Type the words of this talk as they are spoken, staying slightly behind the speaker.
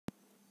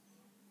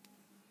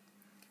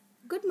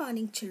Good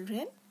morning,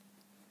 children.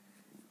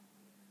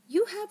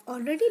 You have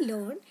already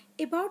learned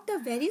about the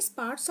various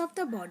parts of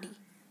the body.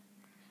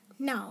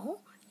 Now,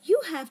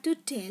 you have to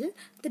tell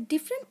the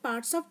different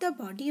parts of the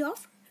body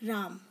of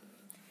Ram.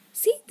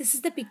 See, this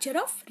is the picture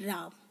of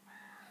Ram.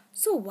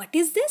 So, what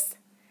is this?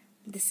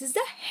 This is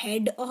the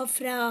head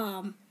of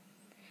Ram.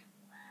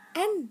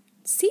 And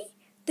see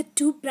the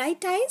two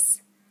bright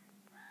eyes?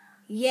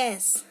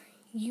 Yes,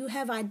 you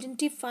have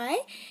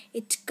identified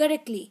it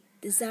correctly.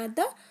 These are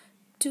the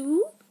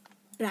two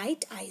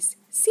bright eyes.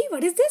 See,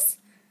 what is this?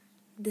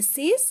 This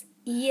is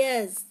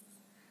ears.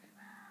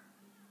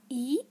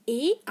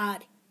 E-A-R.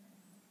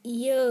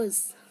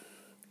 Ears.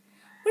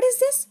 What is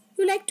this?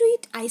 You like to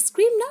eat ice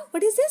cream now?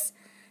 What is this?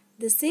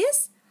 This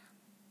is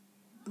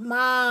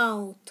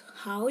mouth.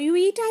 How you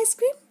eat ice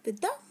cream? With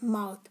the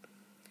mouth.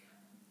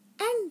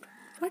 And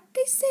what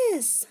is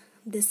this?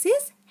 This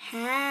is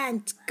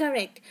hand.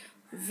 Correct.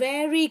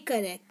 Very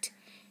correct.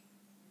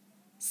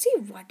 See,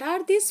 what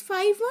are these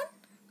 5 1?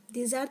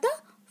 These are the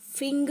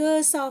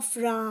fingers of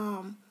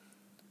Ram.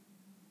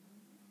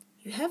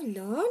 You have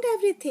learned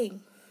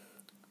everything.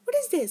 What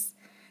is this?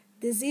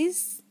 This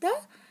is the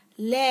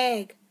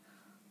leg.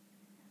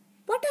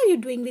 What are you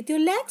doing with your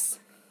legs?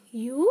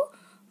 You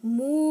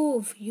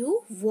move.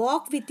 You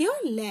walk with your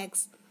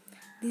legs.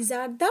 These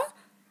are the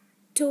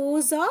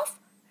toes of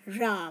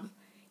Ram.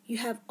 You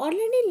have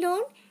already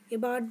learned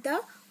about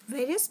the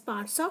various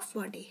parts of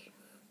body.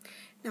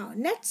 Now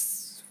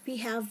next we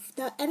have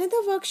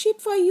another worksheet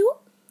for you.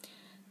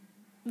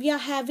 We are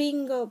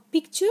having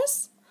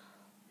pictures.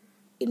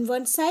 In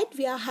one side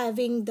we are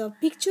having the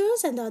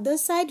pictures and the other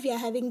side we are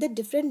having the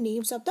different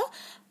names of the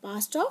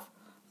parts of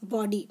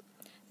body.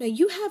 Now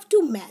you have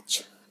to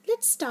match.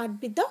 Let's start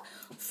with the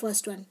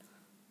first one.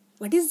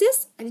 What is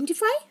this?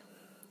 Identify?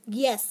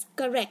 Yes,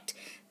 correct.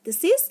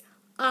 This is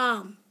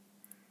arm.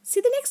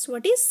 See the next.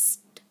 What is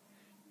it?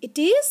 It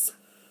is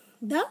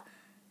the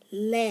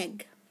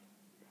leg.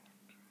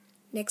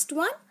 Next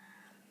one,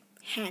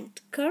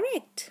 hand.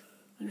 Correct.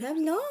 You have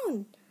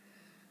learned.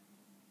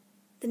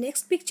 The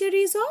next picture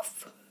is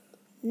of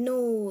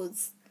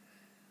nose.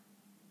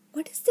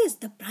 What is this?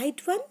 The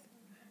bright one?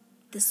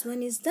 This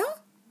one is the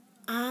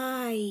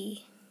eye.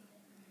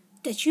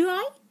 Touch your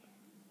eye.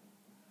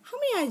 How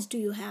many eyes do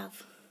you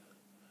have?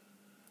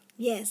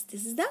 Yes,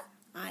 this is the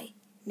eye.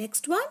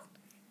 Next one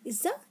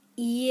is the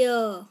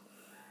ear.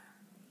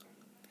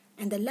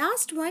 And the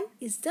last one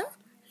is the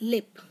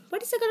lip.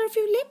 What is the color of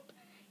your lip?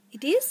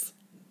 It is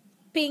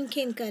pink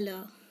in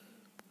color.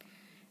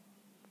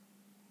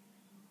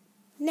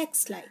 Next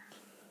slide.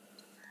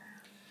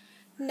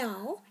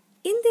 Now,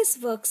 in this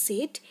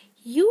worksheet,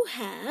 you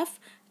have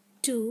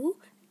to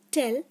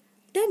tell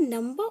the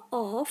number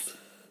of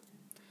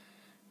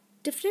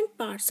different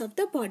parts of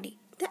the body,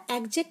 the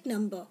exact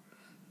number.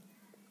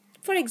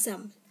 For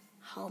example,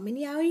 how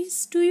many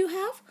eyes do you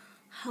have?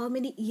 How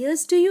many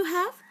ears do you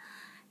have?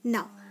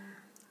 Now,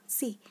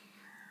 see,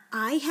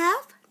 I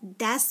have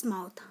dash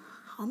mouth.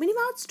 How many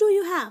mouths do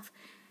you have?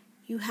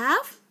 You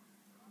have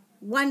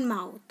one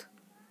mouth.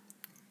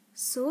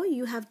 So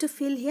you have to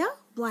fill here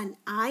 1.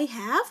 I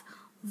have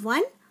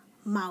one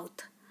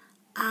mouth.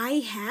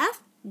 I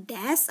have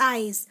dash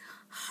eyes.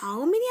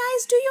 How many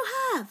eyes do you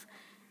have?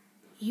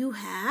 You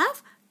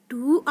have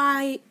 2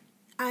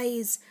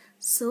 eyes.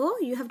 So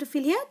you have to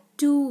fill here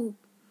 2.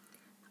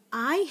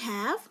 I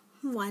have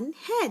one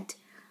head.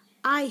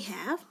 I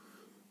have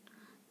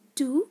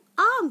 2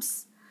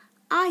 arms.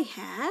 I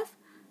have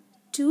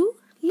 2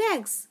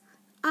 legs.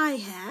 I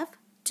have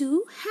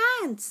 2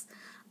 hands.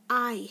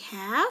 I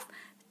have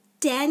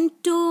 10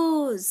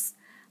 toes.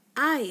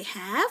 I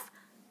have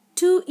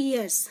 2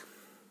 ears.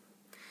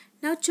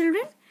 Now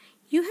children,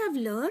 you have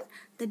learned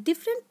the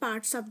different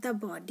parts of the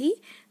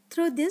body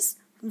through this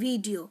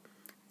video.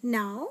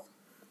 Now,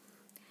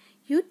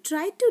 you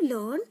try to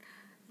learn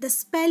the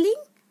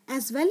spelling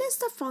as well as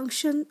the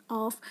function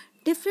of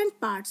different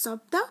parts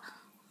of the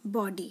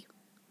body.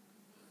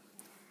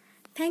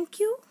 Thank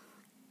you.